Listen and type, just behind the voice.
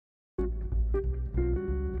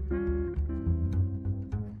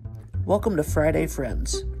Welcome to Friday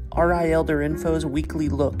Friends, RI Elder Info's weekly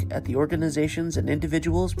look at the organizations and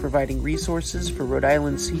individuals providing resources for Rhode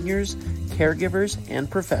Island seniors, caregivers,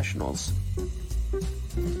 and professionals.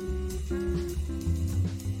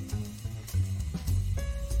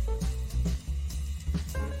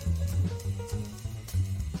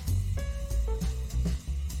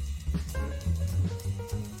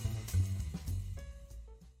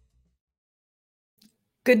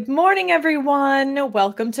 Good morning, everyone.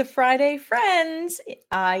 Welcome to Friday Friends.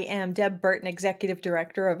 I am Deb Burton, Executive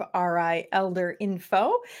Director of RI Elder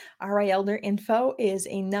Info. RI Elder Info is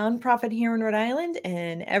a nonprofit here in Rhode Island,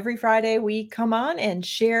 and every Friday we come on and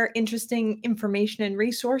share interesting information and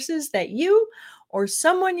resources that you or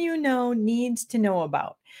someone you know needs to know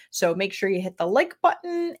about. So make sure you hit the like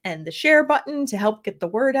button and the share button to help get the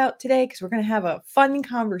word out today, because we're going to have a fun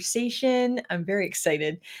conversation. I'm very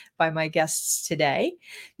excited by my guests today.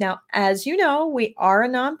 Now, as you know, we are a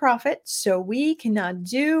nonprofit, so we cannot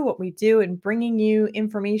do what we do in bringing you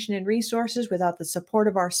information and resources without the support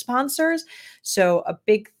of our sponsors. So a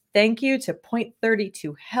big thank you to Point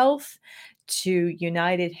 32 Health, to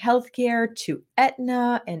United Healthcare, to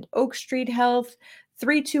Aetna and Oak Street Health,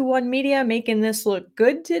 321 Media making this look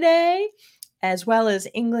good today, as well as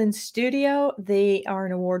England Studio. They are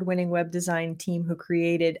an award-winning web design team who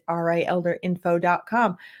created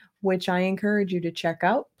rielderinfo.com, which I encourage you to check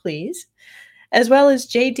out, please, as well as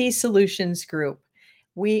JD Solutions Group.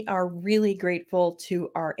 We are really grateful to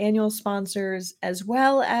our annual sponsors, as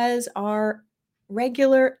well as our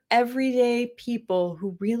regular everyday people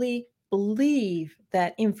who really believe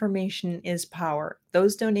that information is power.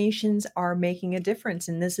 Those donations are making a difference,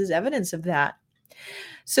 and this is evidence of that.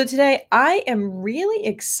 So today I am really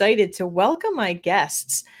excited to welcome my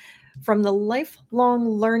guests from the Lifelong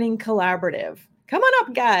Learning Collaborative. Come on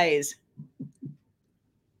up, guys.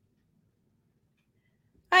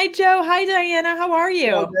 Hi, Joe. Hi, Diana. How are you?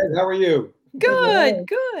 Hello, Dad. How are you? Good,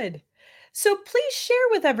 good. So please share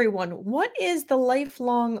with everyone, what is the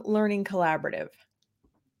Lifelong Learning Collaborative?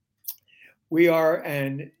 We are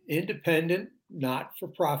an independent,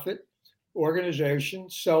 not-for-profit organization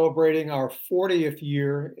celebrating our 40th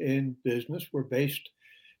year in business. We're based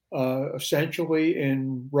essentially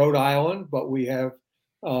in Rhode Island, but we have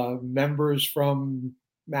members from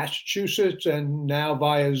Massachusetts and now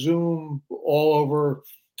via Zoom all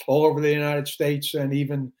over the United States and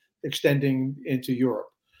even extending into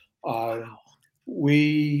Europe.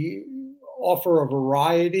 We offer a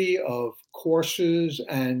variety of courses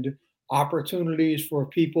and opportunities for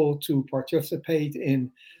people to participate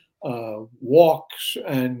in walks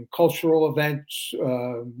and cultural events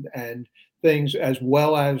and things, as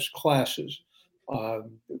well as classes.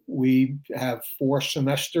 We have 4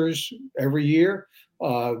 semesters every year.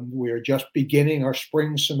 We are just beginning our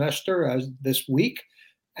spring semester as this week,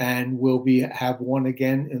 and we'll have one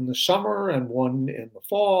again in the summer and one in the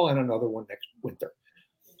fall and another one next winter.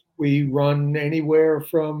 We run anywhere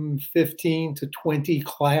from 15 to 20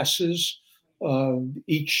 classes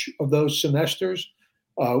each of those semesters.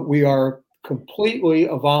 We are completely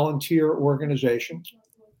a volunteer organization.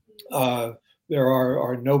 There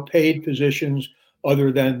are no paid positions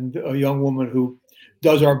other than a young woman who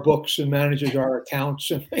does our books and manages our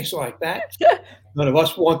accounts and things like that. None of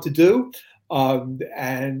us want to do.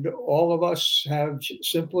 And all of us have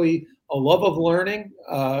simply a love of learning,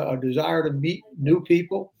 a desire to meet new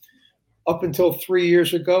people. Up until 3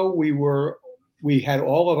 years ago, we had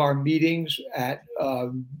all of our meetings at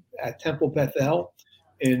Temple Bethel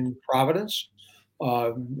in Providence.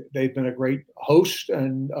 They've been a great host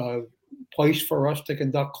and place for us to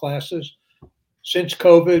conduct classes. Since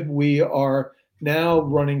COVID, we are now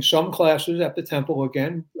running some classes at the Temple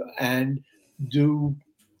again and do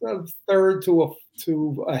a third to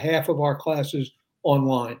a half of our classes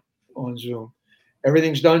online on Zoom.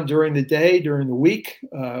 Everything's done during the day, during the week.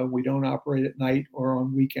 We don't operate at night or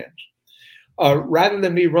on weekends. Rather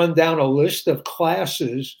than me run down a list of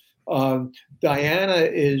classes, Diana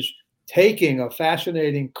is taking a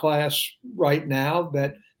fascinating class right now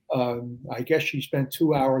that I guess she spent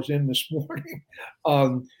 2 hours in this morning.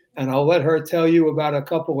 And I'll let her tell you about a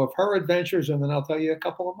couple of her adventures, and then I'll tell you a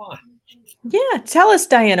couple of mine. Yeah, tell us,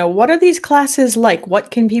 Diana, what are these classes like?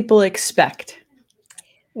 What can people expect?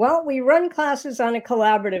 Well, we run classes on a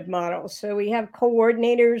collaborative model. So we have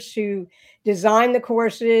coordinators who design the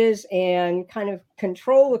courses and kind of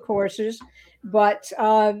control the courses. But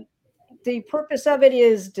the purpose of it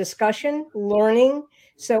is discussion, learning.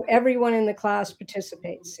 So everyone in the class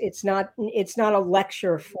participates. It's not a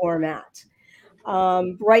lecture format.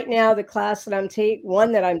 Right now, the class that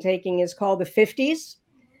I'm taking is called the 50s.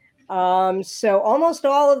 So almost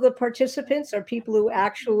all of the participants are people who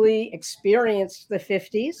actually experienced the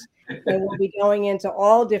 50s, and we'll be going into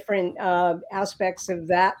all different aspects of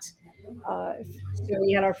that. So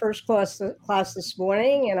we had our first class this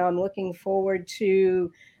morning, and I'm looking forward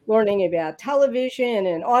to learning about television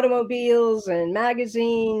and automobiles and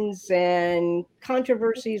magazines and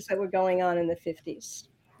controversies that were going on in the 50s.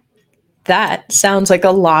 That sounds like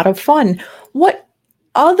a lot of fun. What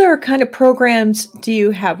other kind of programs do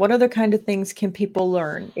you have? What other kind of things can people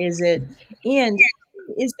learn? And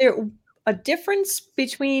is there a difference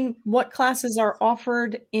between what classes are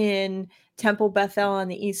offered in Temple Bethel on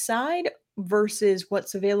the east side versus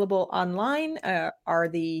what's available online? Are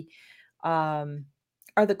the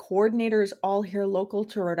coordinators all here local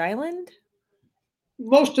to Rhode Island?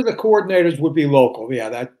 Most of the coordinators would be local.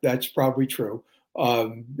 Yeah, that's probably true.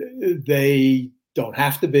 They don't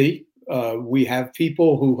have to be. We have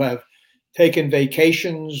people who have taken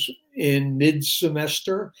vacations in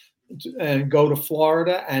mid-semester and go to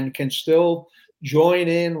Florida and can still join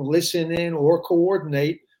in, listen in, or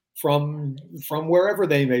coordinate from wherever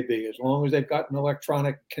they may be, as long as they've got an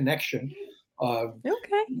electronic connection.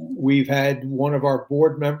 Okay. We've had one of our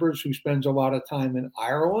board members who spends a lot of time in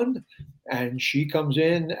Ireland, and she comes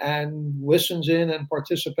in and listens in and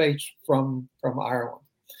participates from Ireland.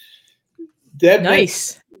 Deb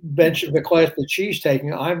Nice. mentioned the class that she's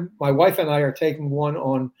taking. My wife and I are taking one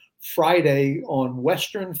on Friday on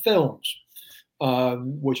Western films,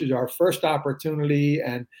 which is our first opportunity,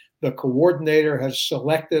 and the coordinator has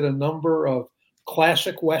selected a number of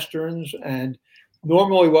classic Westerns. And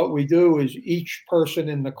normally what we do is each person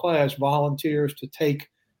in the class volunteers to take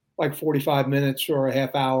like 45 minutes or a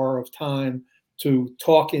half hour of time to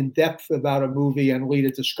talk in depth about a movie and lead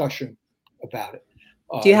a discussion about it.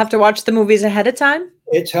 Do you have to watch the movies ahead of time?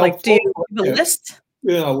 It's helpful. Like, do you have a list?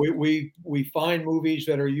 You know, we find movies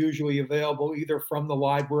that are usually available either from the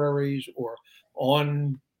libraries or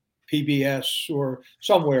on PBS or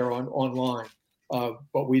somewhere online.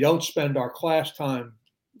 But we don't spend our class time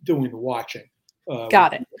doing the watching.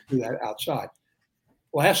 Got it. We do that outside.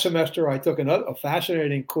 Last semester, I took a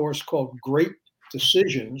fascinating course called Great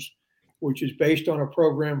Decisions, which is based on a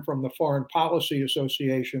program from the Foreign Policy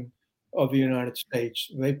Association of the United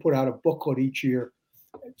States. They put out a booklet each year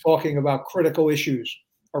talking about critical issues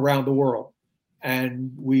around the world.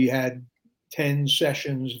 And we had 10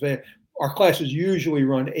 sessions there. Our classes usually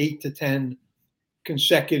run 8 to 10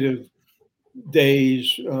 consecutive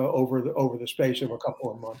days over the space of a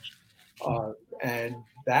couple of months. And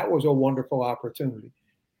that was a wonderful opportunity.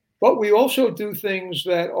 But we also do things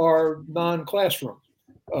that are non-classroom.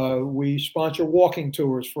 We sponsor walking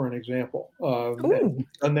tours, for an example. We've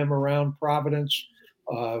done them around Providence.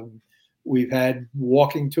 We've had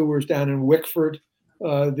walking tours down in Wickford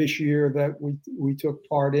this year that we took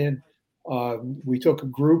part in. We took a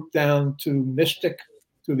group down to Mystic,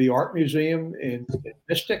 to the art museum in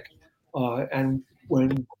Mystic. And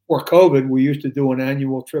before COVID, we used to do an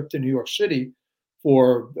annual trip to New York City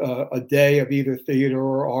for a day of either theater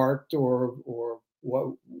or art or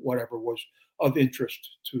whatever was of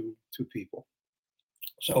interest to people.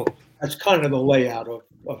 So that's kind of the layout of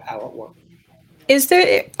how it works. Is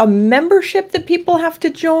there a membership that people have to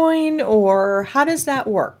join, or how does that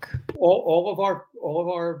work? All of our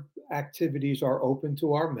activities are open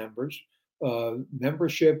to our members.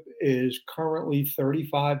 Membership is currently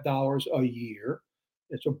 $35 a year.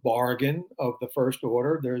 It's a bargain of the first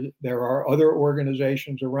order. There are other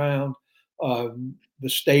organizations around the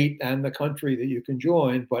state and the country that you can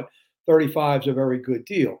join, but 35 is a very good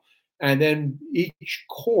deal. And then each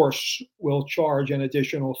course will charge an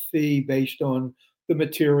additional fee based on the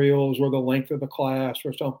materials or the length of the class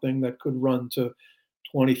or something that could run to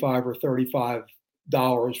 $25 or $35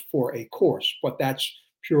 for a course, but that's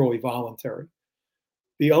purely voluntary.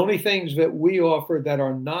 The only things that we offer that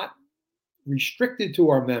are not restricted to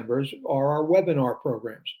our members are our webinar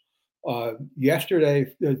programs.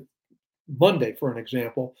 Monday, for an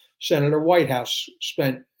example, Senator Whitehouse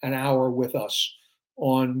spent an hour with us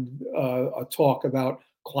on a talk about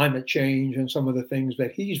climate change and some of the things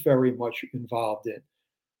that he's very much involved in.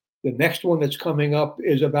 The next one that's coming up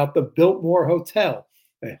is about the Biltmore Hotel,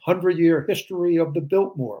 a 100-year history of the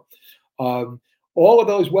Biltmore. All of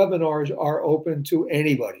those webinars are open to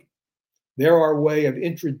anybody. They're our way of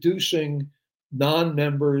introducing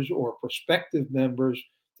non-members or prospective members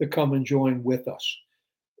to come and join with us.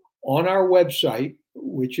 On our website,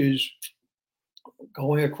 which is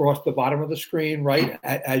going across the bottom of the screen, right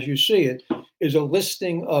as you see it, is a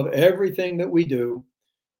listing of everything that we do.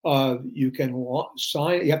 You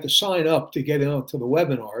have to sign up to get into the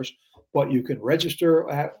webinars, but you can register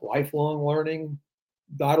at lifelonglearning.org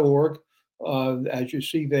as you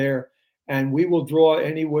see there. And we will draw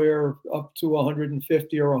anywhere up to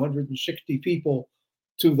 150 or 160 people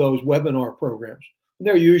to those webinar programs. And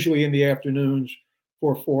they're usually in the afternoons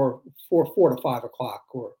for 4 to 5 o'clock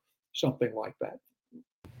or something like that.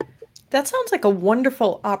 That sounds like a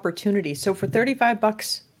wonderful opportunity. So for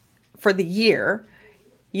 $35 for the year,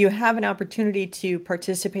 you have an opportunity to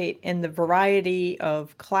participate in the variety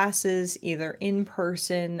of classes, either in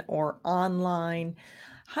person or online.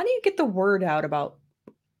 How do you get the word out about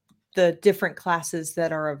the different classes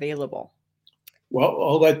that are available? Well,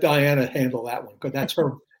 I'll let Diana handle that one because that's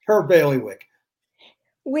her bailiwick.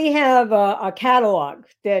 We have a catalog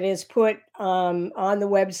that is put on the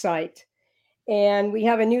website, and we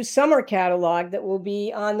have a new summer catalog that will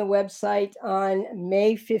be on the website on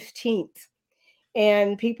May 15th.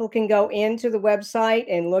 And people can go into the website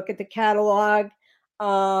and look at the catalog.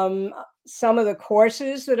 Some of the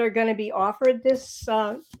courses that are going to be offered this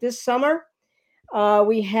summer.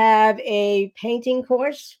 We have a painting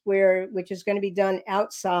course which is going to be done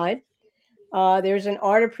outside. There's an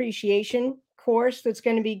art appreciation course that's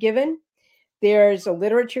going to be given. There's a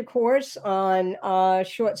literature course on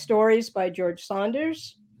short stories by George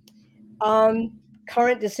Saunders.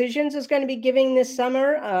 Current Decisions is going to be giving this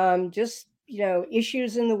summer, just,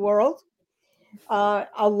 issues in the world.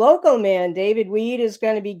 A local man, David Weed, is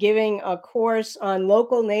going to be giving a course on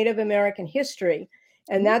local Native American history.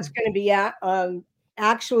 And that's going to be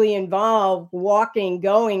actually involve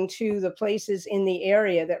going to the places in the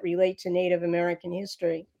area that relate to Native American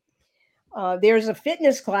history. There's a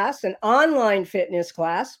fitness class, an online fitness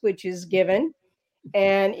class, which is given,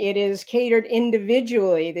 and it is catered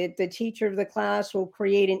individually. The teacher of the class will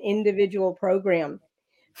create an individual program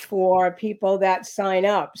for people that sign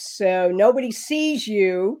up. So nobody sees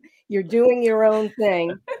you. You're doing your own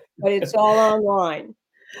thing, but it's all online.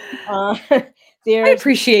 I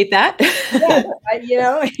appreciate that.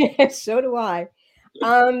 Yeah, so do I.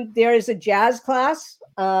 There is a jazz class,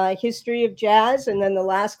 history of jazz, and then the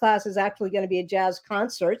last class is actually going to be a jazz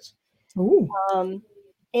concert. Ooh.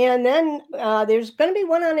 And then there's going to be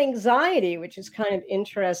one on anxiety, which is kind of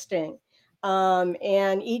interesting.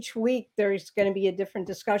 And each week there's going to be a different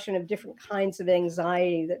discussion of different kinds of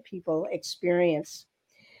anxiety that people experience.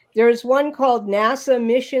 There's one called NASA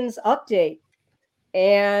Missions Update.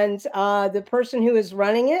 And the person who is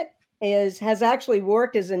running it has actually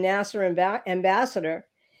worked as a NASA ambassador.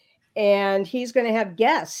 And he's going to have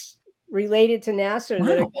guests related to NASA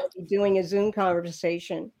that are going to be doing a Zoom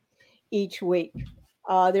conversation each week.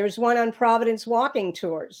 There's one on Providence walking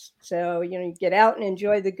tours. So, you get out and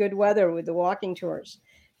enjoy the good weather with the walking tours.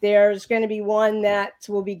 There's going to be one that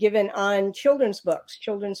will be given on children's books,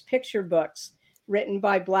 children's picture books written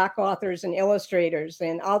by Black authors and illustrators.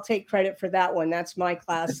 And I'll take credit for that one. That's my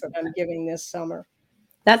class that I'm giving this summer.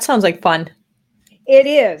 That sounds like fun. It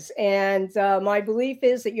is. And my belief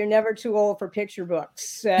is that you're never too old for picture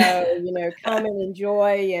books. So, come and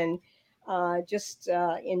enjoy and just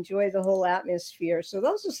enjoy the whole atmosphere. So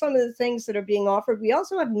those are some of the things that are being offered. We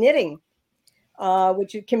also have knitting,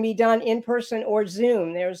 which can be done in person or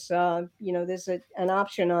Zoom. There's, there's an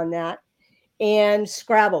option on that. And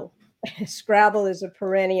Scrabble. Scrabble is a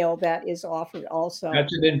perennial that is offered also.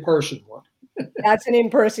 That's an in-person one. That's an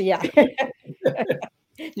in-person, yeah.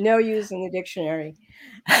 No use in the dictionary.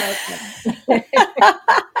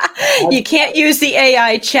 You can't use the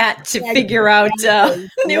AI chat to figure out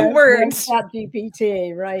new words.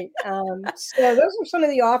 GPT, right. So those are some of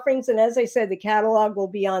the offerings. And as I said, the catalog will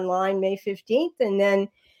be online May 15th. And then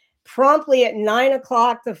promptly at 9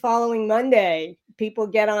 o'clock the following Monday, people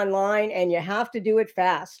get online, and you have to do it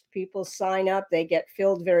fast. People sign up, they get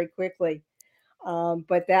filled very quickly.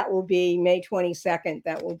 But that will be May 22nd.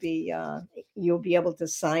 That will be, you'll be able to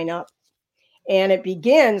sign up. And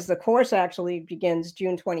the course actually begins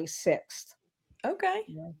June 26th. Okay.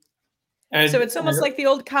 Yeah. So it's almost like the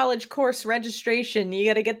old college course registration. You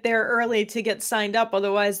got to get there early to get signed up.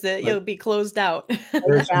 Otherwise you'll be closed out.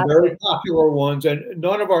 There's some very popular ones, and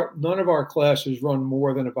none of our classes run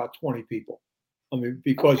more than about 20 people. I mean,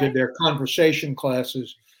 because of their conversation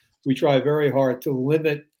classes, we try very hard to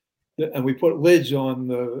limit, and we put lids on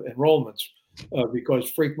the enrollments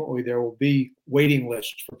because frequently there will be waiting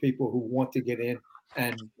lists for people who want to get in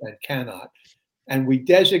and cannot. And we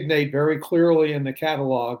designate very clearly in the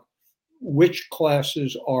catalog which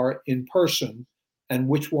classes are in person and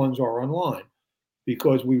which ones are online,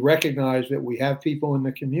 because we recognize that we have people in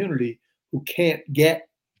the community who can't get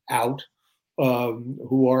out,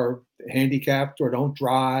 who are handicapped or don't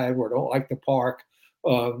drive or don't like to park.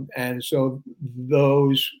 And so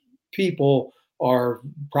those people are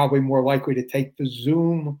probably more likely to take the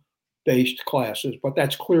Zoom based classes, but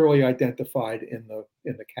that's clearly identified in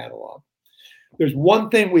the catalog. There's one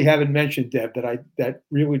thing we haven't mentioned, Deb, that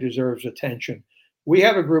really deserves attention. We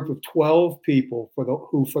have a group of 12 people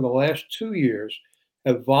who for the last 2 years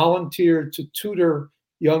have volunteered to tutor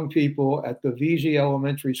young people at the Vesey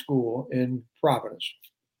Elementary School in Providence.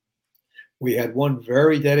 We had one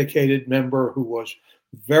very dedicated member who was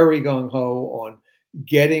very gung-ho on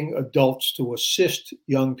getting adults to assist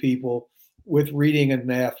young people with reading and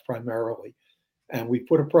math primarily. And we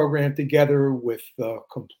put a program together with the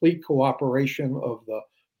complete cooperation of the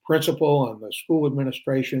principal and the school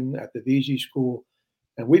administration at the Vesey School.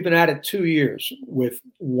 And we've been at it 2 years with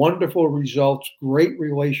wonderful results, great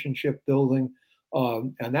relationship building.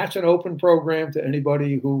 And that's an open program to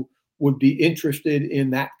anybody who would be interested in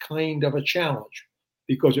that kind of a challenge,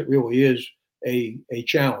 because it really is a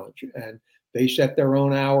challenge. And they set their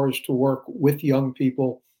own hours to work with young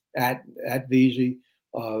people at Vesey.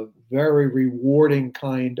 Very rewarding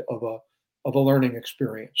kind of a learning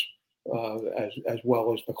experience, as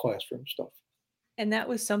well as the classroom stuff. And that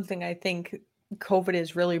was something I think COVID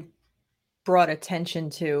has really brought attention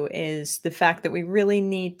to, is the fact that we really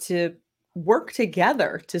need to work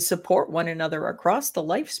together to support one another across the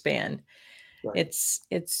lifespan. Right.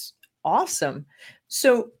 It's awesome.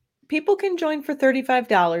 So people can join for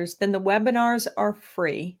 $35. Then the webinars are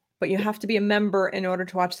free, but you have to be a member in order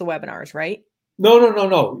to watch the webinars, right? No. The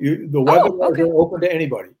webinars are open to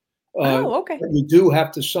anybody. Okay. You do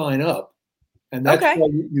have to sign up. And that's why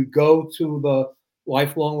you go to the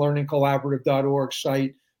lifelonglearningcollaborative.org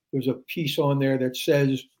site. There's a piece on there that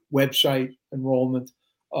says website enrollment.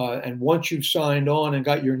 And once you've signed on and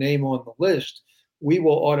got your name on the list, we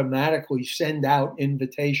will automatically send out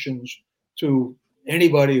invitations to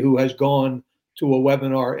anybody who has gone to a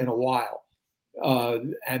webinar in a while.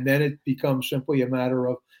 And then it becomes simply a matter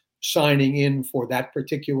of signing in for that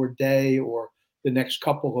particular day or the next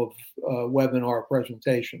couple of webinar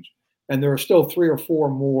presentations. And there are still 3 or 4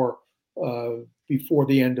 more before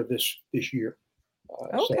the end of this year.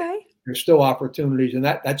 So there's still opportunities, and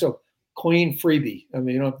that's a clean freebie. I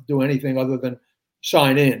mean, you don't have to do anything other than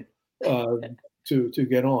sign in to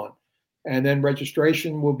get on. And then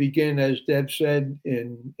registration will begin, as Deb said,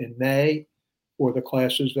 in May for the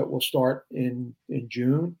classes that will start in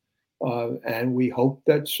June. And we hope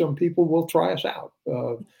that some people will try us out.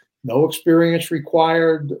 No experience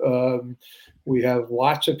required. We have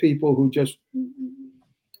lots of people who just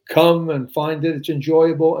come and find that it's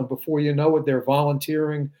enjoyable. And before you know it, they're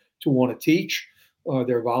volunteering to want to teach.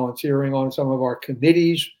 They're volunteering on some of our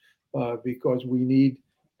committees because we need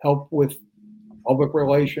help with public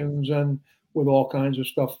relations and with all kinds of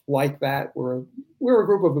stuff like that. We're a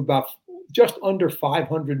group of about just under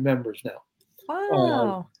 500 members now.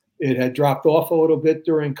 Wow. It had dropped off a little bit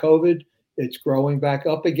during COVID. It's growing back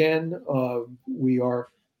up again. We are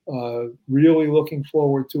really looking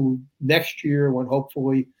forward to next year when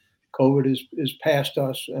hopefully COVID is past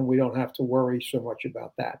us and we don't have to worry so much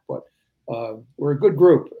about that. But we're a good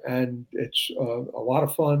group, and it's a lot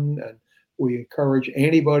of fun, and we encourage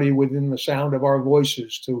anybody within the sound of our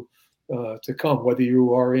voices to come, whether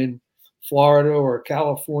you are in Florida or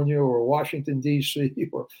California or Washington, D.C.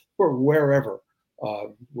 or wherever.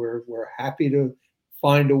 We're happy to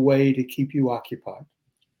find a way to keep you occupied.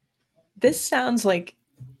 This sounds like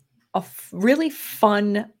a really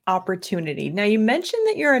fun opportunity. Now, you mentioned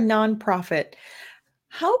that you're a nonprofit.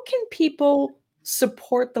 How can people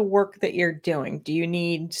support the work that you're doing? Do you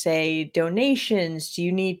need, say, donations? Do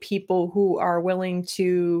you need people who are willing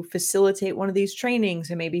to facilitate one of these trainings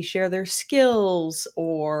and maybe share their skills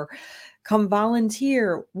or come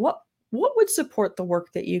volunteer? What would support the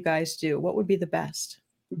work that you guys do? What would be the best?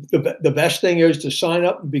 The best thing is to sign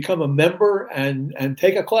up and become a member and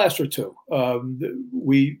take a class or two.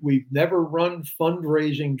 We've never run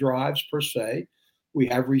fundraising drives per se. We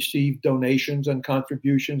have received donations and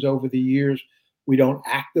contributions over the years. We don't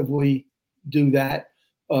actively do that.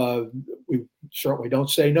 We certainly don't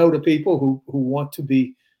say no to people who want to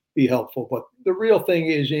be helpful. But the real thing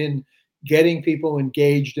is in getting people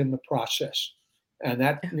engaged in the process. And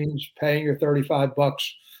that means paying your $35.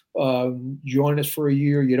 Join us for a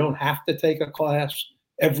year. You don't have to take a class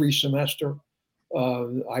every semester.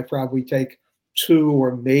 I probably take 2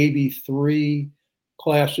 or maybe 3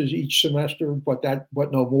 classes each semester, but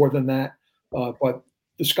no more than that. But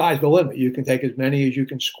the sky's the limit. You can take as many as you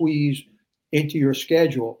can squeeze into your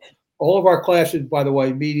schedule. All of our classes, by the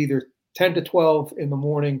way, meet either 10 to 12 in the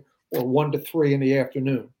morning or 1 to 3 in the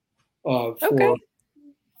afternoon for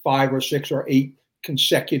 5 or 6 or 8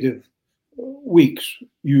 consecutive weeks,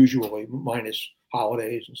 usually, minus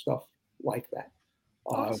holidays and stuff like that.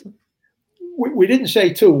 Awesome. We didn't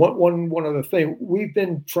say too. One other thing, we've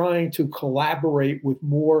been trying to collaborate with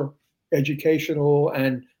more educational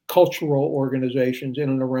and cultural organizations in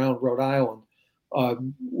and around Rhode Island.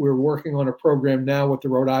 We're working on a program now with the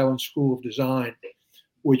Rhode Island School of Design,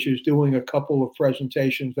 which is doing a couple of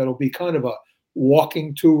presentations that'll be kind of a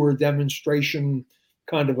walking tour demonstration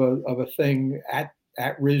kind of a thing at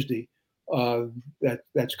RISD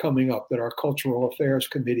that's coming up, that our Cultural Affairs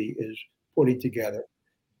Committee is putting together.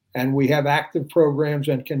 And we have active programs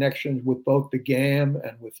and connections with both the GAM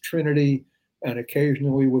and with Trinity, and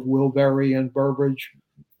occasionally with Wilbury and Burbridge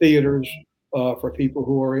theaters for people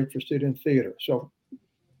who are interested in theater. So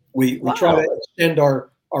we try to extend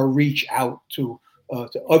our reach out to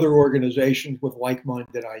other organizations with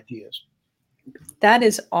like-minded ideas. That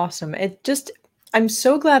is awesome. I'm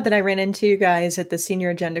so glad that I ran into you guys at the Senior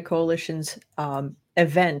Agenda Coalition's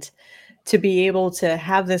event to be able to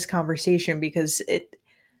have this conversation, because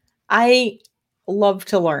I love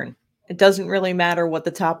to learn. It doesn't really matter what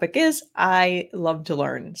the topic is. I love to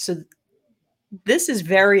learn. So this is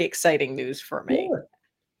very exciting news for me. Yeah.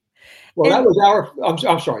 Well, that was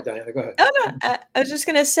I'm sorry, Diana, go ahead. Oh, no, I was just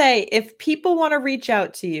going to say, if people want to reach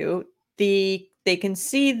out to you, they can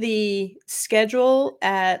see the schedule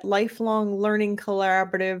at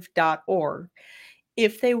lifelonglearningcollaborative.org.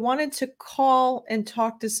 If they wanted to call and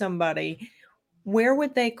talk to somebody, where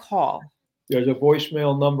would they call? There's a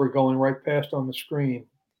voicemail number going right past on the screen.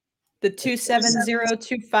 The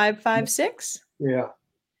 270-2556? Yeah.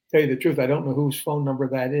 Tell you the truth, I don't know whose phone number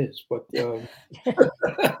that is, but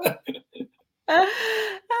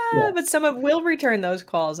but someone will return those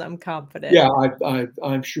calls, I'm confident. Yeah,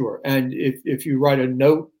 I'm sure. And if you write a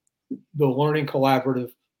note, the Learning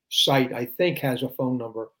Collaborative site, I think, has a phone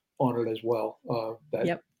number on it as well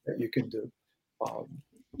that you can do.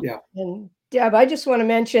 Yeah. And Deb, I just want to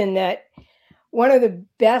mention that one of the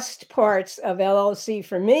best parts of LLC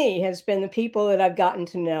for me has been the people that I've gotten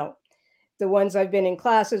to know. The ones I've been in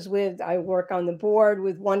classes with. I work on the board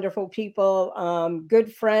with wonderful people,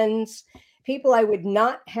 good friends, people I would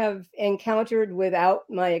not have encountered without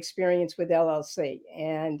my experience with LLC.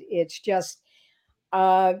 And it's just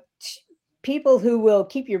people who will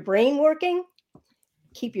keep your brain working,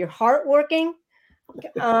 keep your heart working.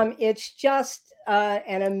 It's just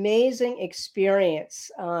an amazing experience.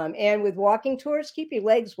 And with walking tours, keep your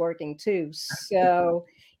legs working too. So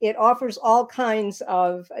it offers all kinds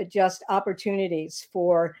of just opportunities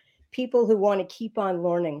for people who want to keep on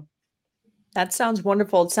learning. That sounds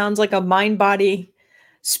wonderful. It sounds like a mind, body,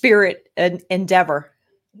 spirit endeavor.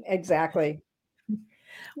 Exactly.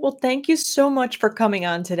 Well, thank you so much for coming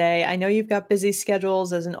on today. I know you've got busy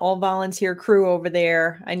schedules as an all-volunteer crew over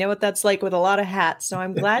there. I know what that's like with a lot of hats. So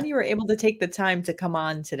I'm glad you were able to take the time to come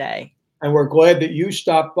on today. And we're glad that you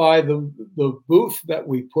stopped by the booth that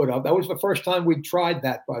we put up. That was the first time we tried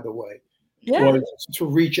that, by the way. Yeah. Was to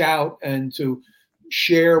reach out and to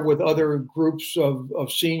share with other groups of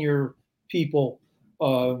senior people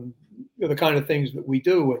the kind of things that we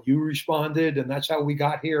do. And you responded, and that's how we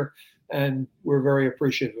got here. And we're very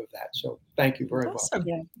appreciative of that. So thank you very much.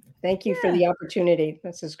 Yeah. Thank you for the opportunity.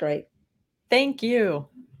 This is great. Thank you.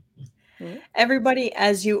 Everybody,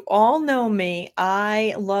 as you all know me,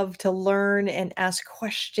 I love to learn and ask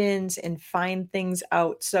questions and find things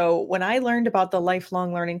out. So when I learned about the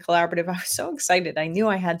Lifelong Learning Collaborative, I was so excited. I knew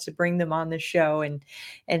I had to bring them on the show and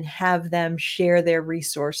have them share their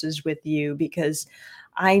resources with you, because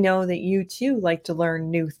I know that you too like to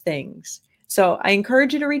learn new things. So I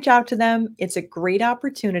encourage you to reach out to them. It's a great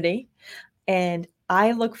opportunity. And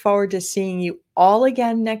I look forward to seeing you all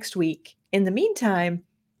again next week. In the meantime,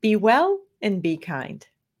 be well and be kind.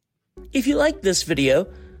 If you liked this video,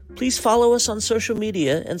 please follow us on social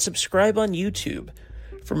media and subscribe on YouTube.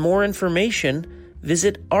 For more information,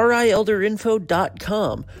 visit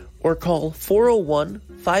rielderinfo.com or call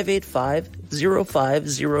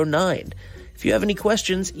 401-585-0509. If you have any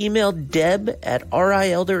questions, email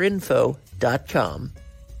deb@rielderinfo.com.